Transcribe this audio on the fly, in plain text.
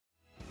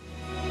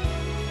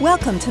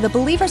Welcome to the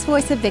Believer's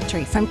Voice of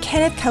Victory from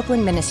Kenneth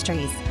Copeland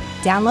Ministries.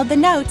 Download the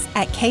notes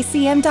at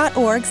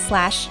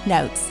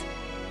kcm.org/notes.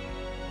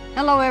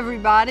 Hello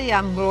everybody,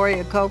 I'm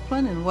Gloria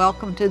Copeland and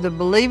welcome to the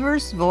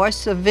Believer's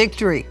Voice of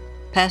Victory.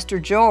 Pastor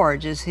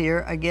George is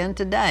here again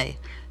today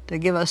to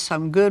give us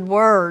some good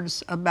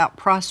words about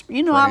prosper.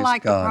 You know, Praise I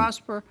like God. to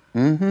prosper.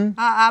 Mm-hmm.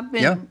 I've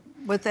been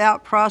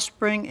without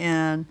prospering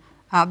and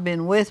I've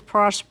been with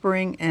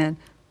prospering, and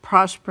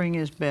prospering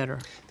is better.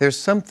 There's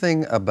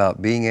something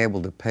about being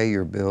able to pay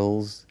your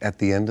bills at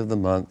the end of the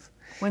month.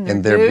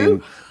 When they're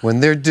due?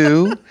 When they're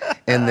due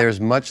and there's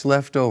much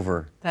left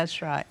over.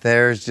 That's right.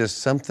 There's just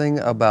something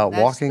about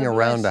That's walking the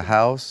around a blessing.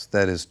 house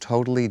that is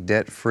totally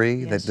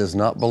debt-free, that Yes, does it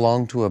not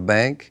belong to a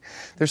bank.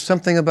 There's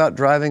something about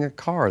driving a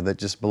car that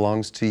just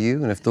belongs to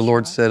you. And if the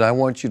Lord said, I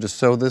want you to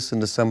sow this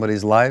into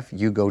somebody's life,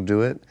 you go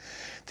do it.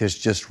 There's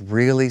just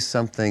really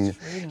something,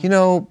 you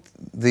know,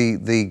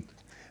 the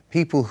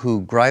people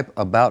who gripe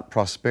about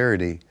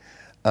prosperity,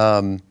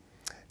 I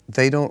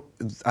don't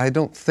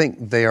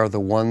think they are the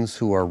ones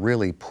who are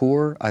really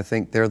poor. I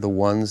think they're the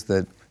ones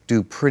that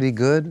do pretty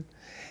good.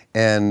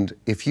 And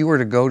if you were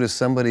to go to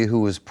somebody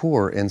who is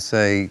poor and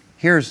say,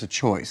 here's a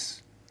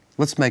choice,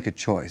 let's make a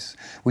choice.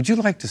 Would you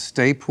like to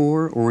stay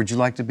poor or would you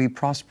like to be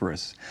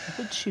prosperous? I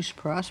would choose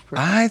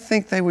prosperous. I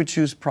think they would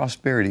choose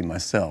prosperity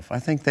myself. I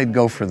think they'd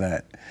go for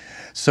that.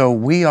 So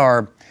we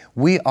are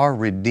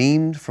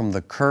redeemed from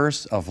the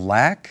curse of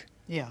lack.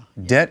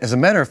 Debt. As a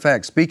matter of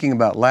fact, speaking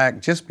about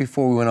lack, just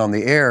before we went on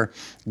the air,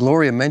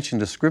 Gloria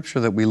mentioned a scripture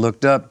that we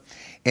looked up,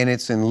 and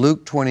it's in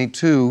Luke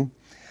 22,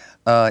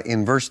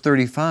 in verse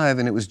 35,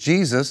 and it was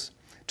Jesus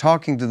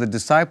talking to the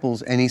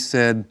disciples, and he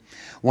said,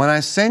 when I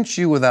sent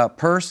you without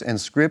purse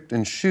and scrip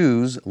and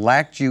shoes,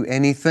 lacked you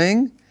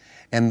anything?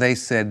 And they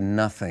said,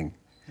 nothing.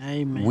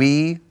 Amen.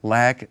 We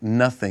lack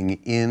nothing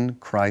in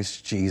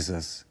Christ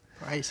Jesus.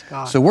 Praise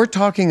God. So we're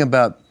talking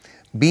about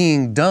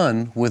being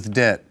done with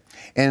debt.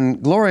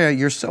 And Gloria,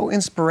 you're so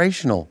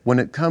inspirational when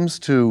it comes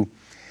to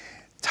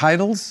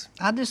titles.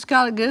 I just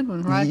got a good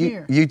one right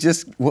here. You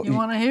just... You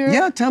want to hear it?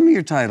 Yeah, tell me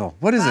your title.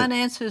 What is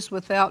Finances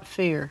without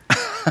fear.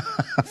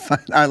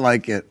 it? I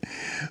like it.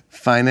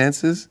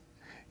 Finances?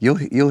 You'll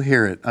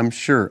hear it. I'm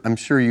sure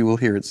you will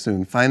hear it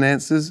soon.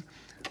 Finances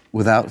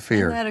without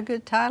fear. Isn't that a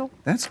good title?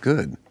 That's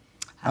good.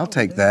 I'll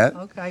take that.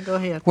 Okay, go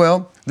ahead.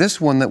 Well,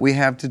 this one that we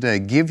have today,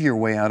 give your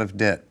way out of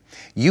debt.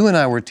 You and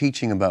I were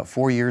teaching about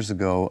 4 years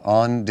ago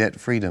on debt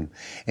freedom,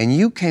 and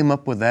you came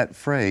up with that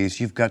phrase,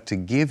 you've got to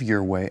give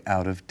your way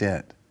out of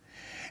debt.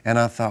 And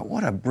I thought,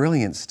 what a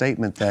brilliant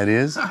statement that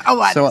is.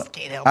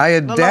 I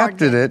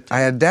adapted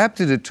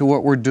it to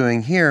what we're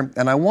doing here,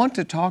 and I want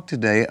to talk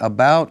today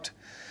about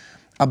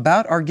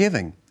our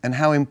giving and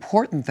how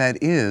important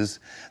that is,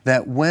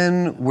 that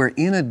when we're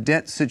in a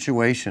debt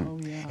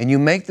situation and you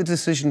make the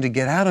decision to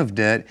get out of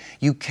debt,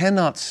 you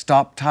cannot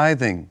stop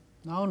tithing.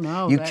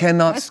 No. You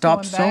cannot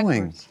stop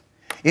sowing.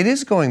 It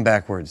is going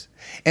backwards.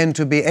 And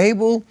to be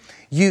able,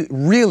 you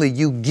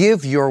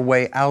give your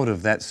way out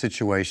of that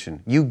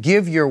situation. You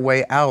give your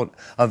way out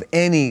of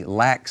any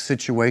lack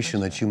situation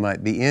that you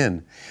might be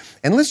in.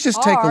 And let's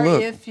just take a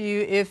look. Or if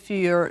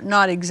you're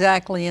not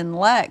exactly in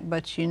lack,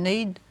 but you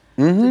need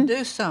to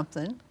do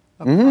something,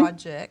 a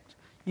project,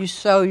 you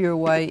sow your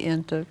way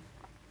into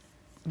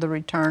the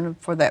return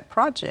for that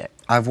project.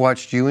 I've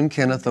watched you and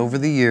Kenneth over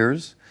the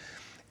years.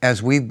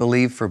 As we've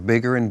believed for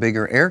bigger and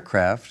bigger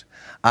aircraft,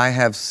 I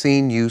have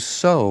seen you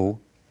sow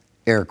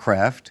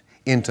aircraft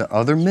into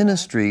other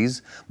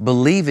ministries,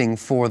 believing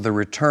for the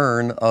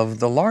return of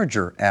the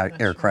larger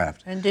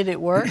aircraft. And did it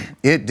work?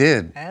 It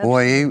did. Absolutely.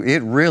 Boy,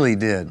 it really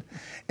did.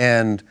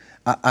 And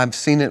I've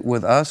seen it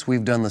with us.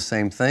 We've done the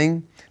same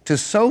thing, to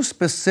sow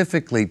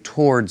specifically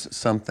towards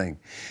something.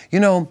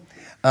 You know,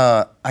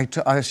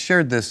 I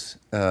shared this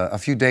a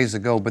few days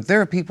ago, but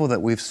there are people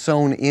that we've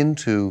sown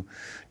into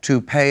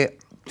to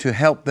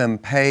help them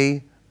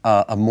pay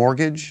a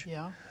mortgage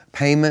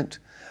payment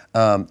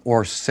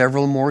or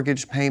several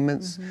mortgage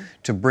payments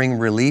to bring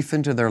relief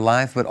into their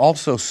life, but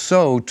also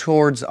sow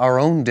towards our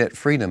own debt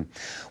freedom.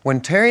 When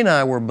Terry and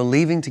I were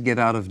believing to get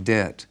out of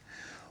debt,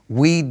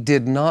 we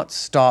did not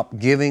stop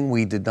giving,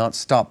 we did not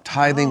stop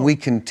tithing, we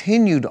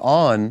continued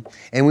on,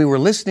 and we were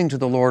listening to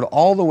the Lord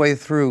all the way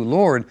through.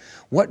 Lord,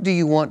 what do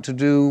you want to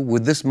do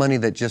with this money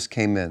that just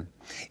came in?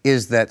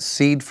 Is that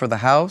seed for the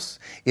house?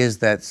 Is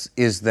that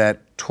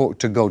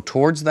to go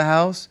towards the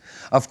house?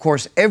 Of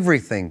course,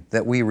 everything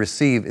that we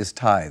receive is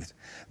tithed.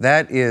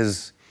 That's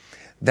a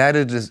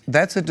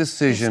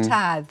decision. It's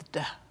tithed.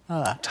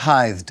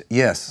 Tithed,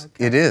 yes,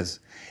 it is.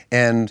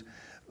 And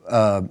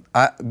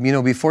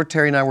before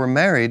Terry and I were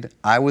married,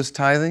 I was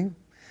tithing.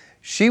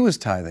 She was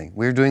tithing.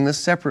 We were doing this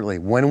separately.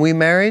 When we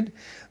married,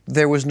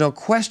 there was no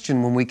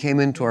question when we came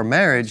into our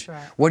marriage,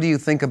 what do you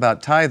think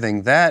about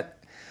tithing? That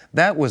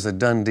was a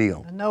done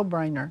deal. A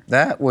no-brainer.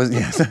 That was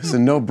a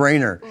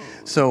no-brainer.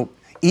 So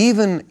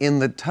even in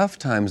the tough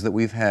times that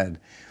we've had,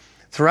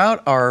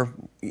 throughout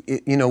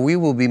we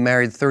will be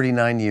married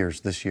 39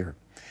 years this year.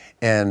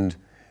 And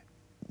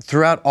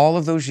throughout all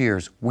of those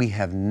years, we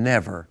have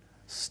never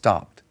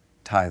stopped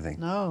tithing.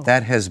 No.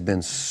 That has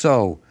been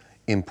so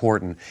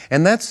important.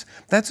 And that's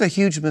a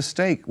huge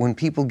mistake when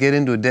people get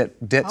into a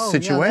debt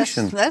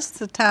situation. Yeah, that's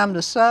the time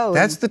to sow.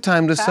 That's the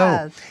time to sow.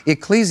 Tithe.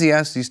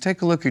 Ecclesiastes,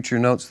 take a look at your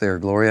notes there,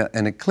 Gloria,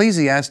 and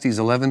Ecclesiastes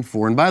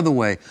 11:4. And by the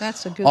way,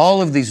 That's a good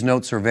all of these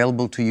notes are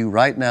available to you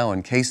right now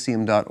on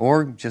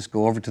kcm.org. Just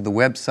go over to the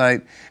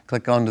website,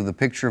 click onto the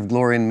picture of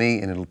Gloria and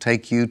me, and it'll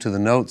take you to the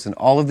notes. And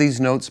all of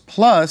these notes,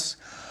 plus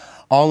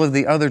all of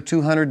the other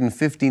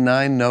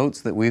 259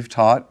 notes that we've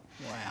taught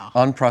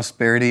on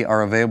prosperity,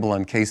 are available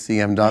on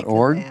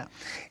kcm.org.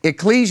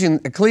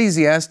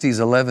 Ecclesiastes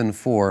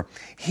 11:4,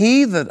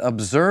 he that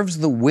observes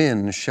the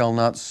wind shall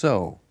not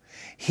sow.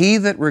 He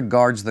that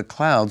regards the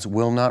clouds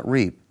will not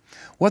reap.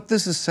 What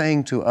this is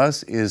saying to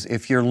us is,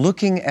 if you're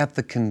looking at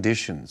the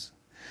conditions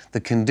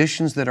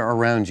that are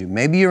around you,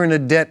 maybe you're in a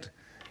debt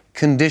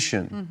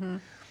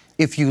condition.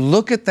 If you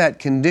look at that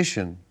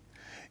condition,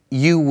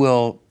 you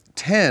will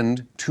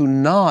tend to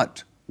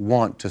not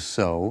want to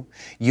sow.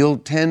 You'll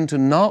tend to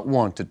not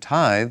want to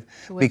tithe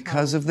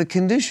because of the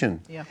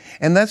condition. Yeah.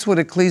 And that's what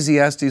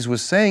Ecclesiastes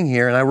was saying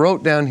here. And I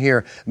wrote down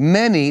here,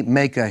 many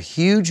make a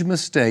huge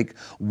mistake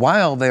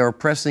while they are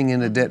pressing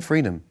into debt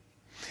freedom.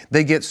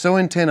 They get so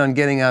intent on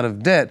getting out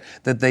of debt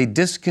that they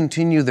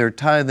discontinue their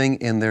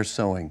tithing and their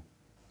sowing.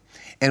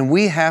 And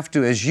we have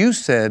to, as you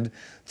said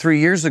 3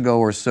 years ago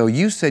or so,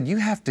 you said you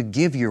have to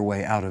give your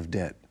way out of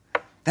debt.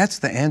 That's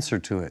the answer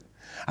to it.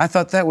 I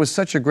thought that was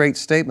such a great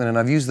statement, and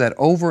I've used that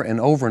over and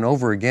over and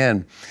over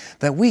again,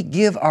 that we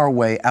give our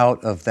way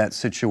out of that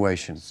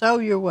situation. Sow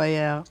your way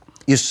out.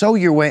 You sow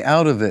your way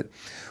out of it.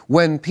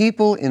 When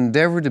people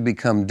endeavor to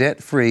become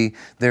debt-free,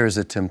 there is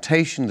a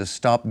temptation to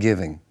stop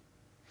giving.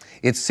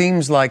 It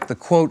seems like the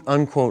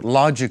quote-unquote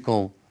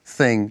logical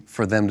thing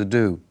for them to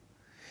do.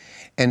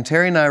 And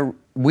Terry and I,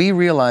 we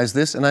realize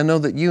this, and I know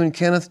that you and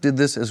Kenneth did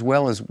this as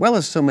well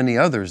as so many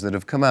others that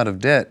have come out of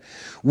debt.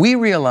 We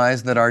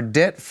realized that our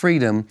debt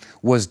freedom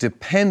was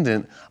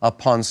dependent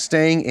upon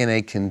staying in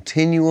a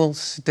continual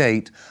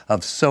state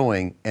of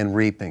sowing and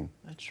reaping.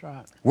 That's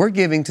right. We're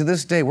giving to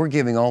this day. We're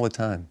giving all the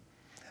time.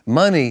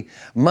 Money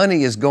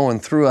is going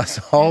through us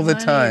all the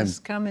time. Money is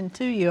coming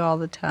to you all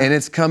the time. And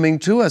it's coming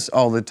to us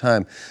all the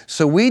time.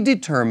 So we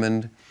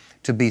determined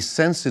to be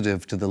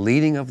sensitive to the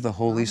leading of the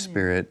Holy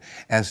Spirit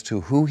as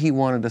to who He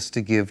wanted us to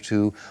give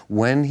to,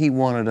 when He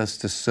wanted us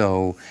to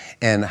sow,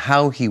 and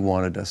how He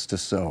wanted us to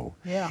sow.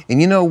 Yeah.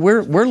 And you know,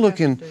 we're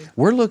looking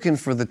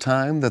for the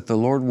time that the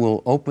Lord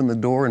will open the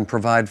door and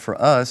provide for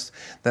us,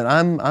 that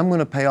I'm going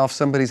to pay off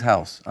somebody's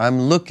house.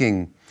 I'm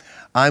looking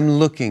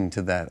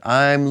to that.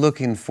 I'm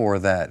looking for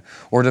that.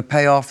 Or to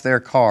pay off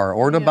their car,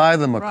 or to buy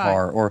them a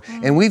car.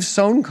 And we've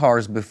sown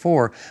cars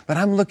before, but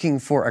I'm looking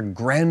for a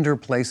grander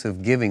place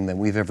of giving than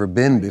we've ever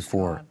been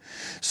before. God.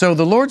 So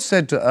the Lord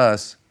said to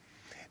us,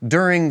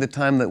 during the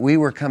time that we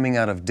were coming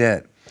out of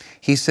debt,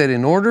 He said,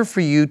 in order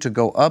for you to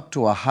go up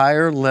to a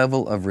higher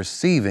level of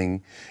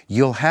receiving,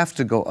 you'll have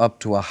to go up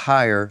to a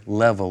higher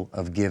level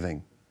of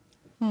giving.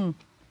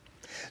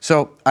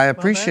 So I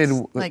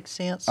appreciated, makes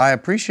sense. I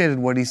appreciated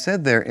what he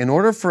said there. In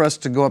order for us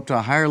to go up to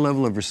a higher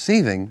level of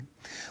receiving,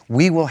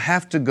 we will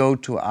have to go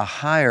to a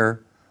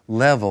higher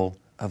level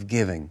of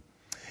giving.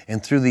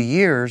 And through the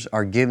years,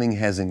 our giving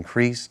has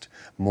increased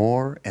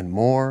more and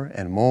more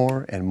and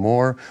more and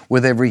more.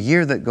 With every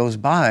year that goes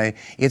by,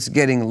 it's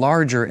getting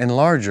larger and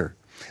larger.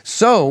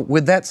 So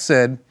with that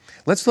said,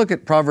 let's look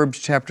at Proverbs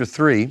chapter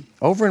 3.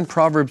 Over in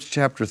Proverbs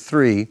chapter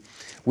 3,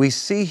 we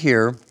see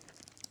here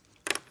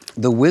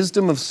the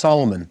wisdom of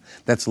Solomon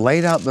that's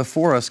laid out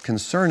before us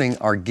concerning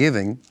our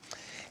giving.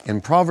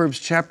 In Proverbs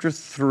chapter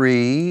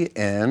 3,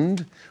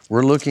 and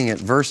we're looking at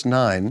verse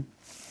 9,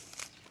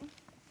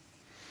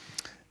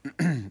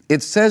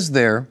 it says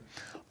there,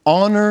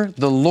 honor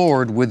the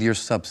Lord with your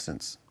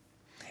substance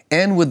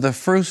and with the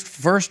first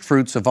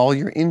fruits of all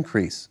your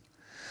increase.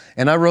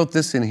 And I wrote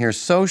this in here,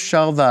 so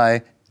shall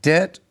thy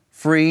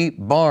debt-free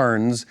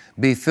barns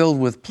be filled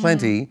with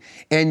plenty,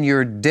 and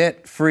your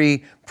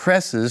debt-free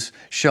presses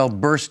shall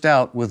burst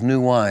out with new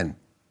wine.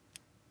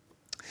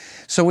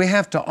 So we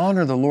have to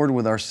honor the Lord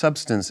with our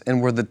substance.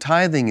 And where the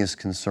tithing is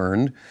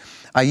concerned,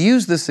 I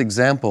use this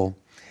example.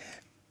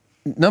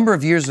 A number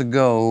of years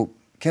ago,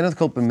 Kenneth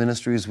Copeland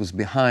Ministries was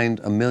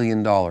behind $1 million.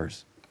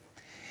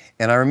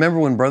 And I remember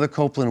when Brother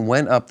Copeland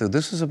went up there,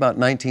 this was about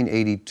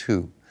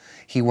 1982.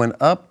 He went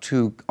up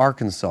to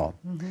Arkansas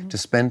to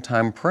spend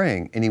time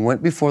praying. And he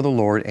went before the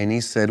Lord and he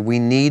said, we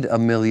need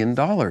 $1 million.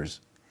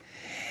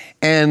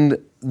 And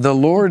the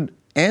Lord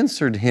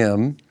answered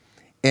him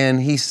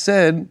and He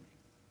said,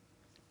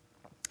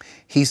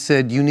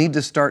 you need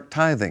to start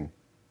tithing.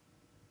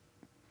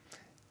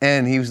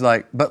 And he was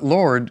like, but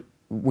Lord,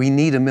 we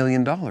need $1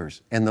 million.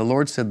 And the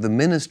Lord said, the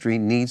ministry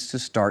needs to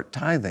start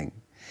tithing.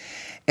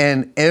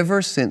 And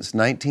ever since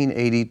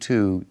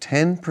 1982,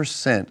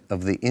 10%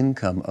 of the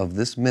income of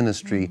this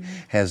ministry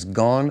has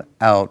gone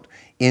out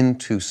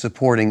into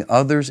supporting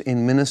others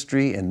in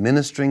ministry and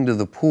ministering to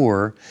the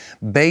poor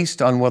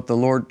based on what the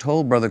Lord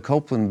told Brother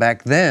Copeland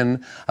back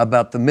then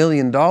about the $1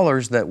 million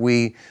that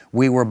we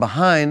were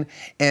behind.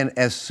 And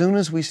as soon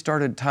as we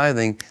started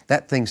tithing,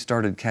 that thing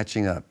started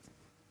catching up.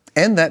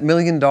 And that $1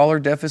 million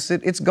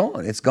deficit, it's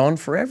gone. It's gone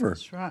forever.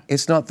 That's right.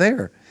 It's not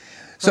there.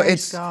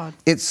 Praise God.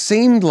 It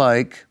seemed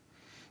like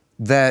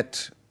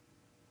that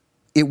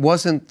it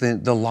wasn't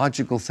the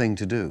logical thing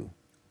to do.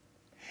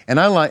 And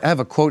I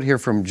have a quote here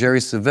from Jerry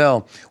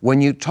Savelle.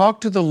 When you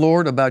talk to the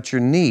Lord about your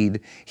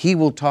need, He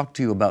will talk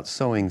to you about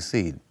sowing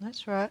seed.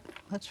 That's right.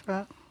 That's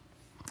right.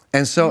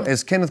 And so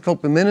as Kenneth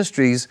Copeland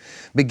Ministries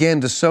began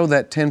to sow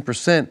that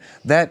 10%,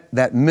 that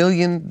 $1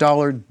 million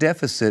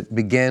deficit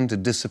began to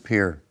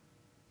disappear.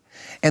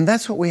 And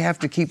that's what we have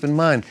to keep in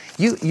mind.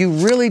 You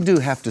really do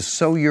have to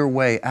sow your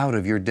way out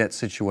of your debt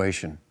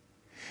situation.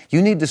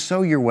 You need to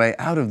sow your way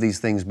out of these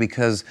things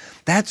because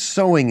that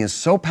sowing is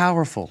so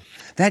powerful.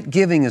 That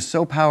giving is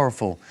so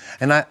powerful.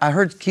 And I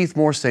heard Keith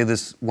Moore say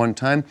this one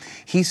time.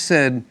 He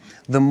said,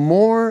 the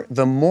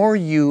more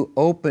you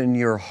open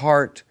your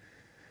heart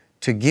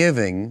to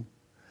giving,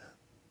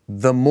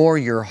 the more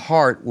your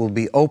heart will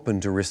be open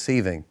to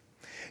receiving.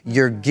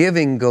 Your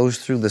giving goes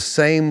through the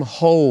same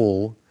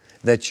hole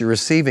that your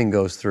receiving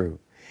goes through.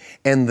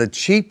 And the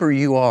cheaper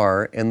you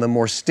are and the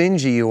more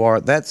stingy you are,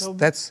 that's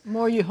The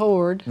more you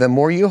hoard, the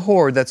more you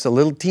hoard, that's a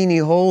little teeny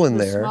hole in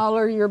there. the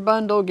smaller your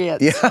bundle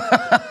gets.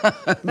 Yeah.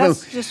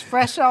 That's just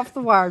fresh off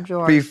the wire,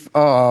 George.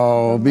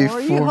 The more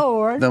you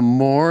hoard, the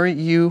more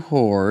you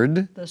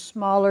hoard, the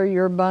smaller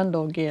your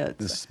bundle gets.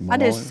 The smaller. I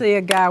just see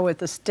a guy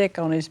with a stick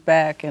on his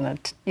back and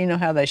you know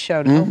how they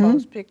showed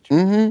Hobo's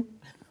picture?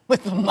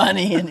 With the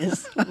money in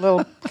his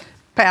little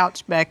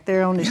pouch back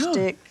there on his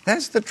stick.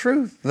 That's the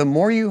truth. The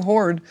more you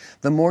hoard,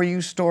 the more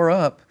you store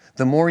up,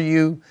 the more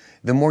you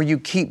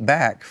keep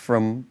back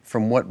from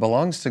what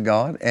belongs to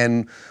God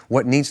and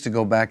what needs to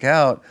go back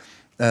out,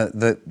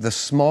 the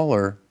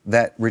smaller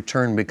that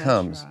return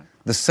becomes.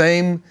 That's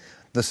right.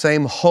 The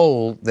same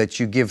hole that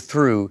you give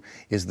through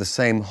is the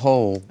same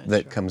hole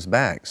that comes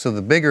back. So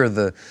the bigger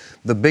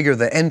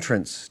the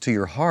entrance to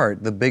your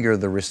heart, the bigger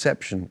the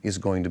reception is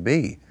going to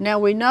be. Now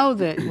we know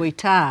that we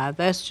tithe.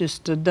 That's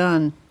just a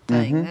done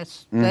thing.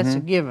 That's a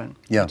given.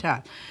 Yeah. We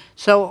tithe.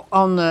 So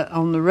on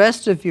the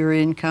rest of your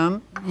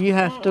income, you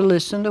have to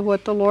listen to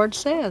what the Lord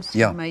says.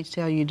 Yeah. He may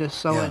tell you to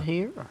sow it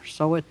here or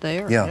sow it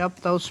there, or Yeah. help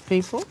those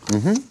people,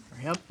 or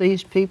help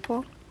these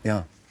people.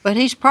 Yeah. But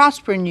He's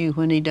prospering you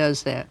when He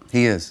does that.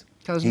 He is.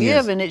 Because He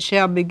give, is. and it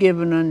shall be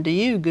given unto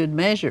you, good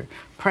measure,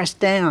 pressed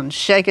down,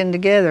 shaken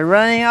together,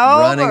 running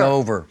over. Running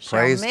over. Shall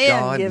Praise men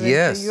God. give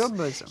Yes. into your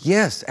bosom.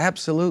 Yes,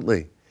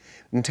 absolutely.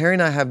 And Terry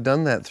and I have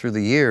done that through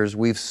the years.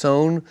 We've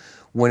sown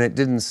when it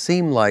didn't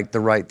seem like the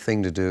right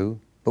thing to do,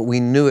 but we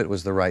knew it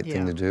was the right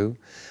thing to do.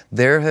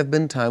 There have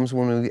been times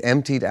when we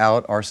emptied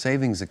out our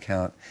savings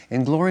account,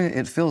 and Gloria,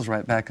 it fills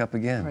right back up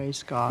again.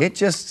 Praise God. It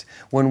just,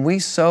 when we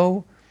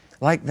sow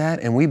like that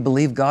and we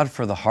believe God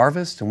for the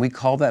harvest and we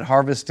call that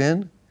harvest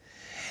in,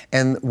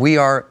 and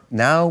we're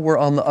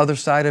on the other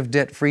side of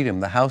debt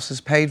freedom. The house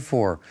is paid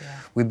for. Yeah.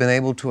 We've been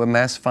able to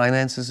amass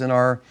finances in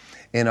our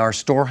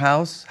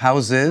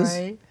houses.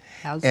 Right.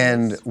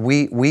 And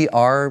we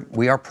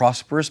are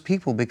prosperous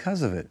people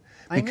because of it.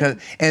 Because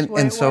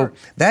and so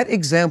works. That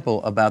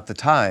example about the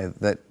tithe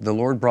that the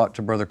Lord brought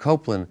to Brother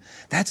Copeland,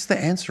 that's the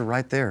answer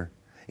right there.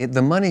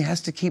 The money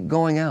has to keep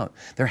going out.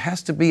 There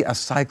has to be a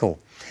cycle.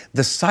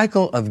 The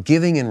cycle of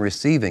giving and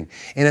receiving.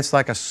 And it's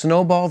like a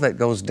snowball that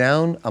goes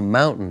down a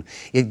mountain.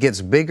 It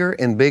gets bigger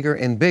and bigger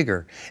and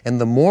bigger.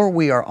 And the more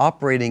we are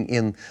operating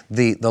in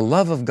the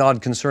love of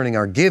God concerning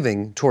our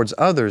giving towards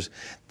others,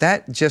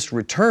 that just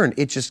return,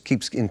 it just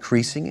keeps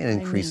increasing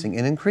and increasing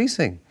and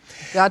increasing.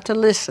 Got to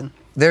listen.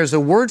 There's a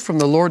word from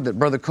the Lord that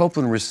Brother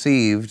Copeland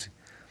received.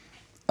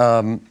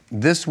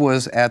 This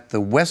was at the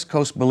West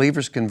Coast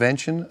Believers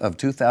Convention of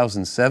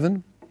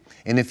 2007.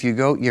 And if you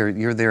go,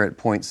 you're there at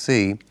Point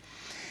C.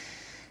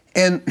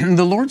 And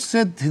the Lord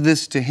said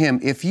this to him,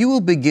 if you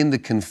will begin to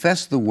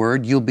confess the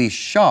word, you'll be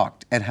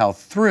shocked at how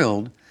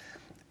thrilled,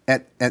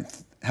 at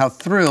how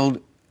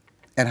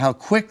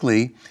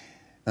quickly,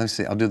 let me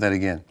see, I'll do that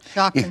again.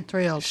 Shocked and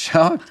thrilled.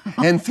 Shocked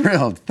and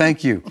thrilled,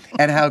 thank you.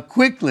 At how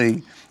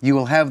quickly you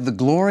will have the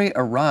glory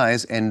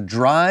arise and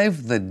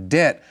drive the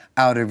debt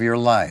out of your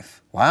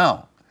life.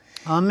 Wow.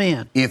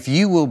 Amen. If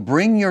you will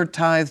bring your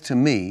tithe to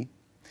me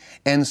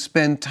and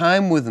spend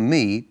time with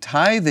me,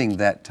 tithing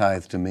that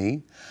tithe to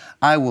me,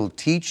 I will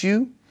teach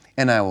you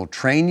and I will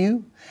train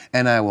you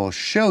and I will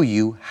show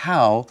you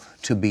how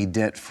to be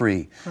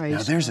debt-free.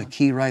 Now there's a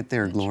key right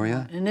there,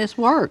 Gloria. Right. And it's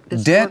worked.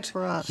 It's worked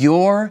for us.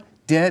 Your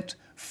debt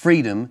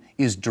freedom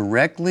is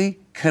directly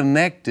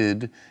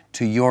connected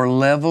to your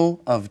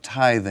level of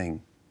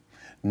tithing.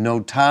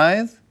 No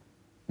tithe,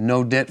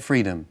 no debt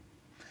freedom.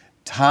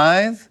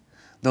 Tithe,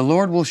 the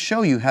Lord will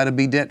show you how to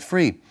be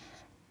debt-free.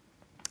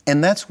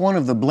 And that's one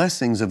of the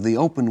blessings of the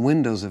open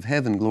windows of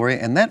heaven, Gloria.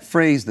 And that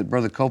phrase that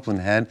Brother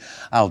Copeland had,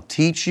 I'll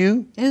teach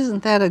you.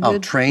 Isn't that a good word? I'll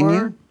train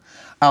you.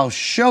 I'll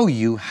show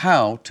you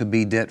how to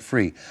be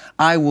debt-free.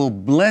 I will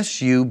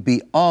bless you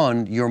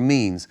beyond your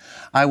means.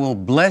 I will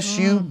bless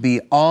you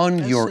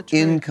beyond your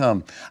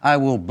income. I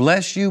will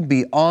bless you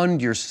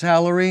beyond your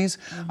salaries.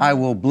 I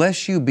will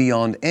bless you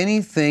beyond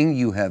anything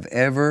you have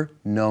ever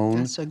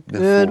known That's a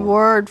before. good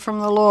word from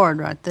the Lord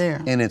right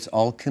there. And it's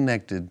all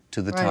connected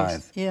to the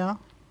tithe. Yeah.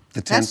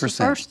 The 10%. That's the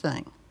first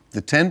thing.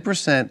 The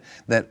 10%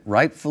 that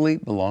rightfully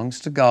belongs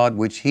to God,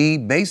 which He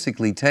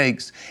basically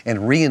takes and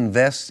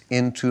reinvests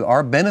into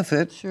our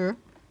benefit. Sure.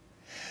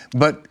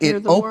 But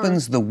it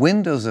opens the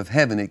windows of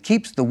heaven. It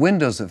keeps the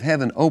windows of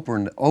heaven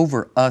open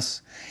over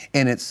us,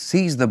 and it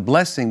sees the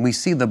blessing. We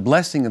see the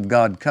blessing of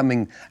God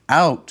coming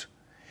out,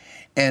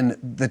 and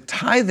the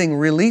tithing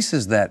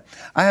releases that.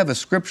 I have a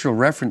scriptural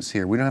reference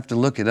here. We don't have to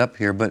look it up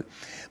here,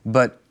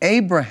 but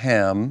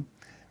Abraham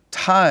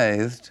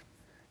tithed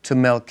to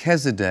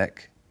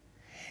Melchizedek.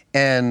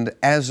 And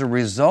as a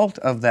result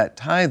of that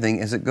tithing,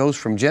 as it goes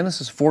from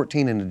Genesis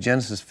 14 into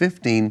Genesis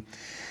 15,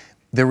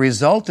 the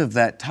result of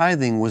that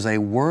tithing was a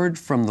word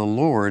from the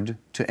Lord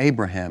to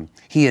Abraham.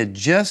 He had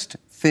just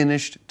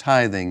finished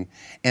tithing,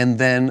 and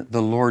then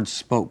the Lord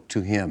spoke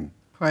to him.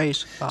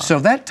 Praise God. So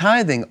that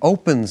tithing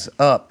opens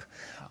up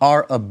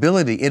our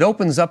ability. It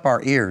opens up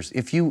our ears.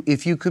 If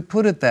you could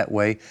put it that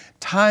way,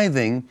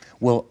 tithing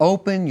will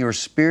open your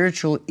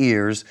spiritual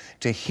ears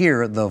to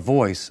hear the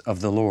voice of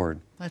the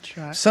Lord. That's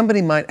right.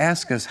 Somebody might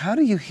ask us, how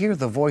do you hear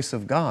the voice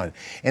of God?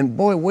 And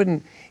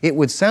boy, it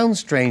would sound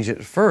strange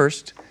at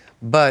first,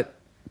 but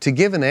to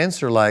give an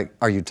answer like,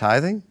 are you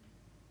tithing?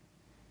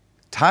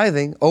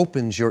 Tithing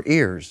opens your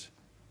ears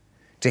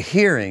to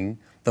hearing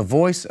the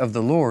voice of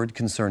the Lord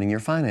concerning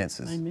your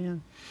finances.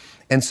 Amen.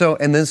 And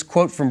this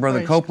quote from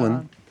Brother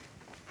Copeland,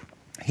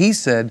 he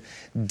said,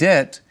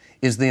 debt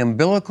is the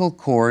umbilical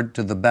cord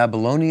to the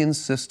Babylonian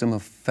system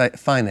of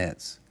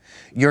finance.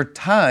 Your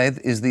tithe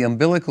is the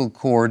umbilical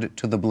cord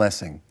to the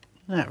blessing.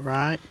 Isn't that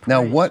right?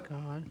 Now,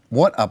 Praise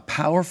what a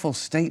powerful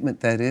statement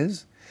that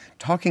is.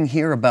 Talking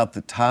here about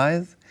the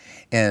tithe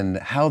and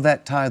how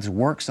that tithe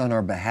works on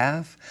our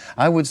behalf.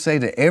 I would say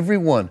to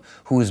everyone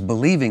who is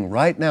believing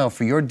right now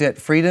for your debt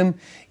freedom,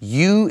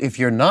 if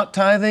you're not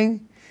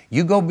tithing,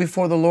 you go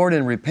before the Lord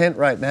and repent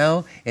right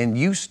now, and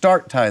you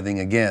start tithing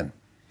again.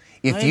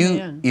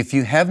 If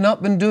you have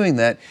not been doing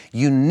that,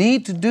 you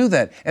need to do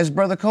that. As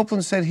Brother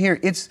Copeland said here,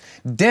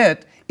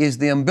 debt is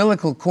the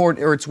umbilical cord,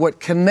 or it's what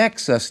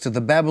connects us to the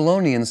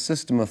Babylonian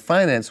system of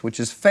finance, which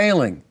is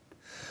failing.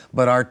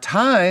 But our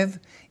tithe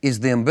is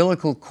the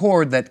umbilical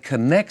cord that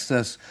connects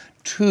us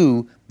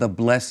to the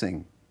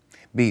blessing.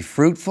 Be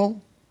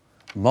fruitful,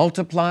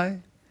 multiply,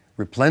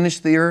 replenish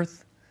the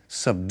earth,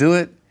 subdue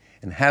it,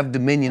 and have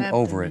dominion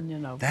over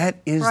it. That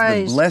is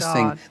the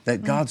blessing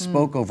that God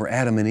spoke over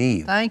Adam and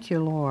Eve. Thank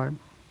you, Lord.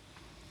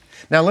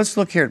 Now let's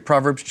look here at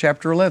Proverbs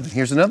chapter 11.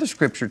 Here's another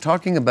scripture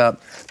talking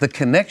about the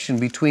connection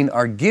between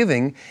our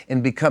giving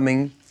and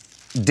becoming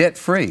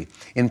debt-free.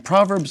 In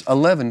Proverbs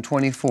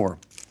 11:24.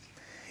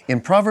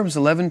 In Proverbs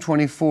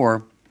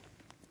 11:24,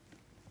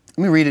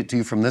 let me read it to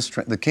you from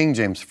the King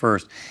James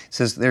first. It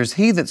says, there's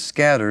he that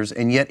scatters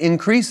and yet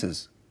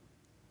increases.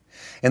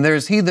 And there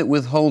is he that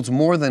withholds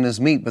more than is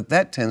meet, but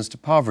that tends to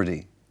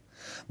poverty.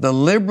 The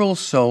liberal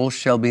soul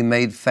shall be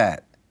made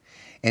fat,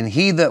 and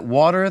he that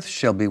watereth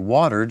shall be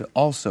watered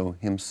also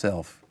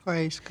himself.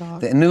 Praise God.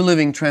 The New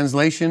Living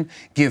Translation,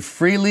 give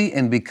freely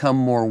and become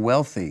more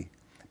wealthy.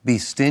 Be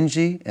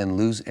stingy and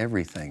lose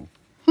everything.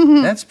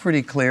 That's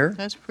pretty clear.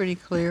 That's pretty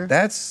clear.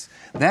 That's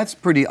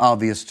pretty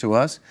obvious to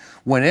us.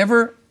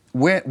 Whenever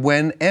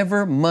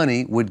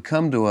money would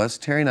come to us,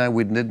 Terry and I,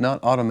 we did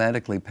not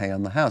automatically pay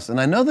on the house.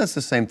 And I know that's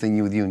the same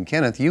thing with you and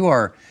Kenneth. You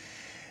are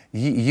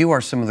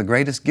some of the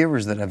greatest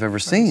givers that I've ever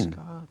seen.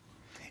 God.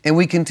 And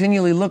we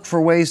continually look for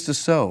ways to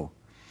sow.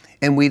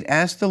 And we'd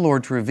ask the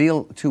Lord to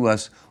reveal to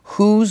us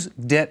whose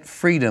debt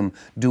freedom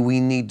do we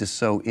need to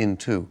sow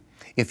into.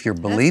 If you're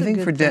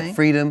believing for debt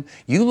freedom,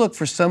 you look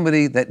for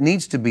somebody that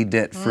needs to be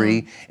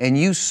debt-free, and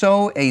you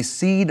sow a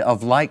seed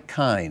of like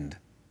kind.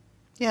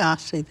 Yeah, I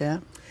see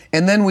that.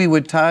 And then we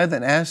would tithe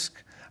and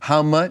ask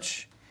how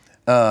much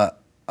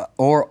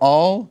or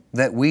all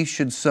that we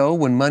should sow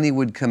when money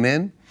would come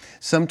in.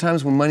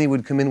 Sometimes when money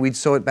would come in, we'd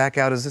sow it back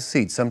out as a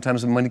seed.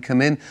 Sometimes when money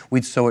come in,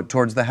 we'd sow it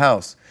towards the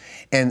house.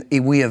 And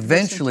we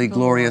eventually,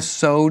 Gloria,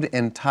 sowed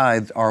and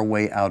tithed our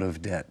way out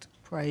of debt.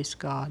 Praise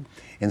God.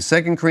 In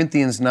 2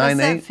 Corinthians 9:8. Does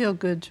that feel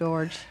good,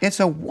 George?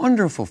 It's a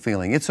wonderful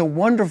feeling. It's a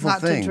wonderful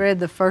thing. Not to dread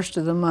the first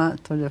of the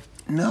month or the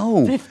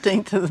No.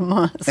 15th of the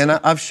month. And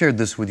I've shared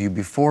this with you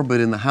before, but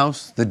in the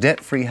house, the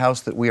debt-free house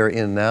that we are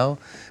in now,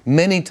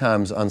 many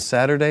times on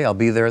Saturday, I'll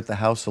be there at the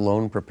house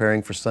alone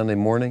preparing for Sunday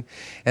morning,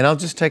 and I'll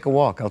just take a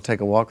walk. I'll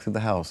take a walk through the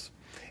house,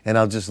 and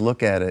I'll just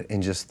look at it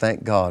and just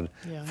thank God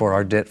for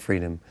our debt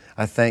freedom.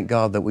 I thank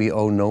God that we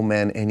owe no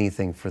man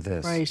anything for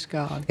this. Praise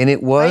God. And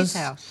it was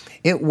Faith House.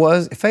 It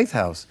was Faith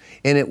House,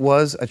 and it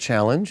was a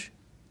challenge.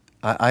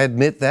 I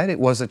admit that it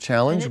was a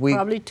challenge. And it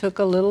probably took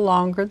a little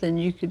longer than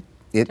you could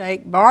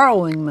take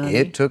borrowing money.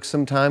 It took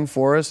some time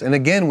for us. And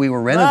again, we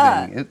were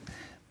renovating.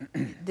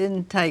 It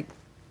didn't take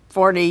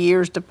 40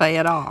 years to pay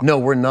it off. No,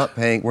 we're not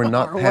paying. We're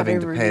not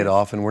having to pay it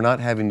off, and we're not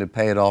having to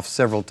pay it off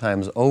several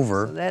times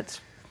over. So that's.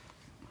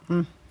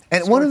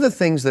 And one of the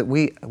things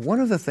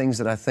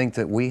that I think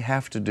that we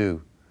have to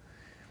do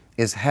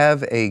is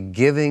have a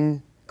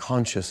giving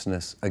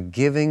consciousness, a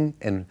giving,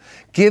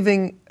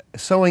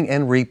 sowing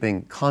and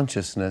reaping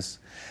consciousness,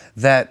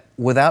 that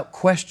without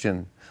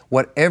question,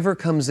 whatever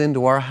comes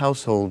into our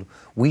household,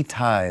 we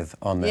tithe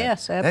on that.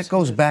 Yes, absolutely. That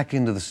goes back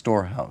into the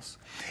storehouse.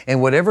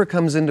 And whatever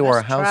comes into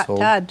our household,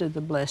 tied to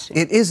the blessing.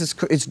 It is.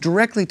 It's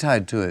directly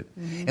tied to it.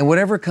 And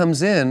whatever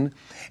comes in,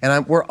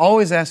 and we're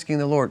always asking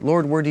the Lord,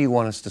 where do you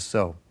want us to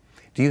sow?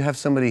 Do you have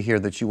somebody here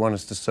that you want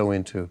us to sow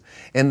into?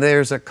 And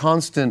there's a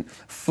constant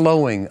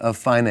flowing of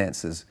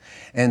finances.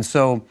 And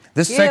so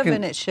this Give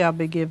and it shall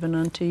be given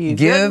unto you.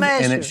 Give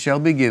and it shall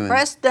be given.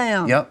 Pressed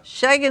down,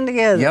 shaken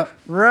together, Yep.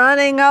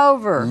 running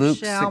over. Luke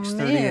shall 6:38.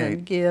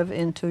 men give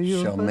into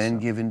your Shall bosom. men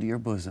give into your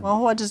bosom. Well,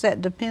 what does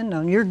that depend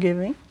on? Your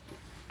giving.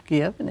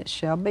 Give and it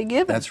shall be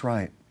given. That's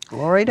right.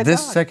 Glory to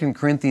This God. 2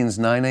 Corinthians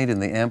 9:8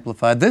 in the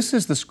Amplified, this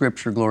is the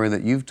scripture, Gloria,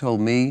 that you've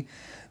told me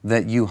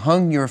that you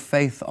hung your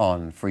faith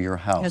on for your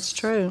house. That's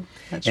true.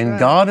 That's and right.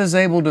 God is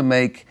able to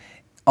make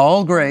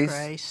all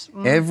grace.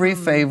 Every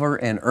favor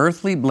and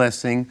earthly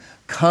blessing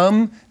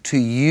come to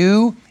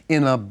you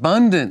in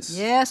abundance.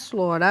 Yes,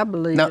 Lord, I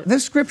believe Now, it.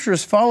 this scripture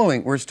is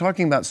following, where it's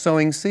talking about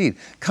sowing seed.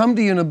 Come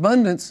to you in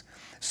abundance,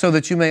 so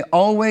that you may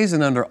always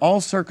and under all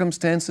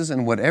circumstances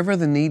and whatever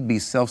the need be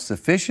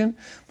self-sufficient,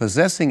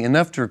 possessing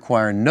enough to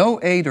require no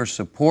aid or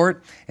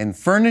support, and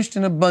furnished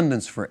in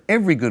abundance for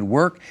every good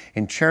work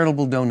and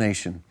charitable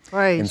donation.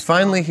 Praise And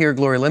finally here,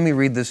 Gloria, let me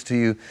read this to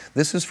you.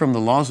 This is from the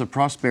Laws of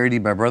Prosperity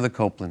by Brother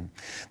Copeland.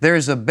 There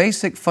is a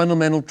basic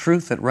fundamental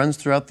truth that runs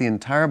throughout the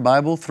entire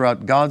Bible,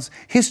 throughout God's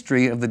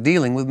history of the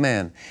dealing with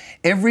man.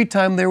 Every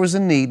time there was a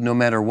need, no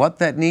matter what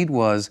that need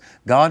was,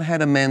 God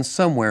had a man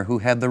somewhere who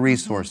had the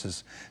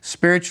resources,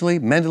 spiritually,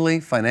 mentally,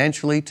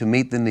 financially, to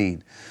meet the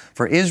need.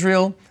 For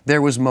Israel,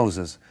 there was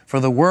Moses. For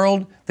the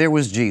world, there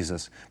was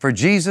Jesus. For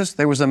Jesus,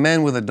 there was a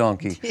man with a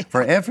donkey.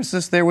 For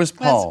Ephesus, there was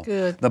Paul. That's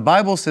good. The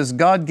Bible says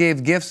God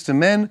gave gifts to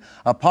men,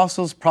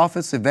 apostles,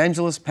 prophets,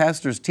 evangelists,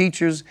 pastors,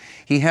 teachers.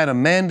 He had a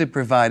man to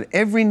provide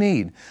every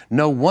need.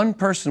 No one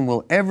person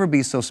will ever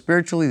be so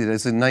spiritually that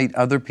doesn't need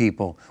other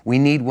people. We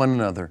need one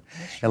another.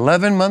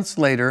 11 months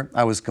later,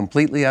 I was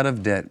completely out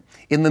of debt.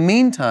 In the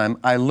meantime,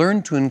 I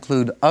learned to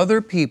include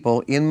other people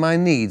in my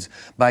needs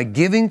by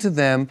giving to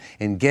them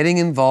and getting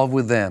involved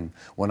with them.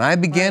 When I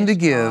began to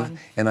give,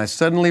 and I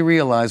suddenly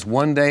realized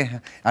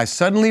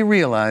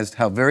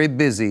how very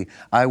busy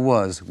I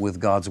was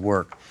with God's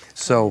work.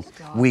 So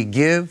we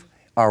give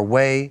our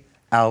way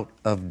out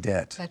of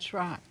debt. That's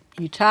right.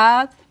 You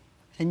tithe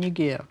and you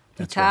give. You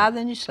That's tithe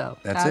right. and you sow.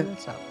 That's tithe it. and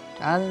sow.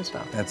 Tithe and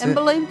sow. That's and it.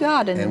 believe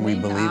God. And we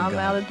believe I'm God.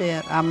 out of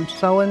debt. I'm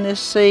sowing this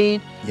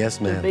seed Yes,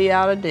 to ma'am. be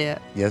out of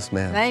debt. Yes,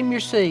 ma'am. Name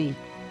your seed.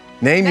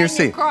 Name your your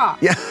seed. crop.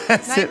 Yeah,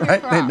 that's Name it, your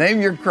right? crop. Name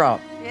your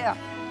crop. Yeah.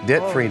 Debt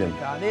Glory freedom. to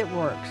God, it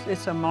works.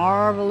 It's a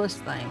marvelous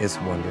thing. It's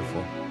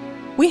wonderful.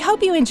 We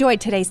hope you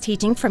enjoyed today's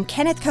teaching from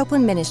Kenneth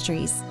Copeland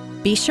Ministries.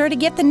 Be sure to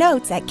get the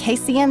notes at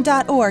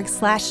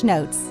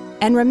kcm.org/notes.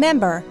 And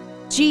remember,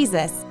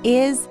 Jesus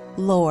is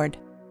Lord.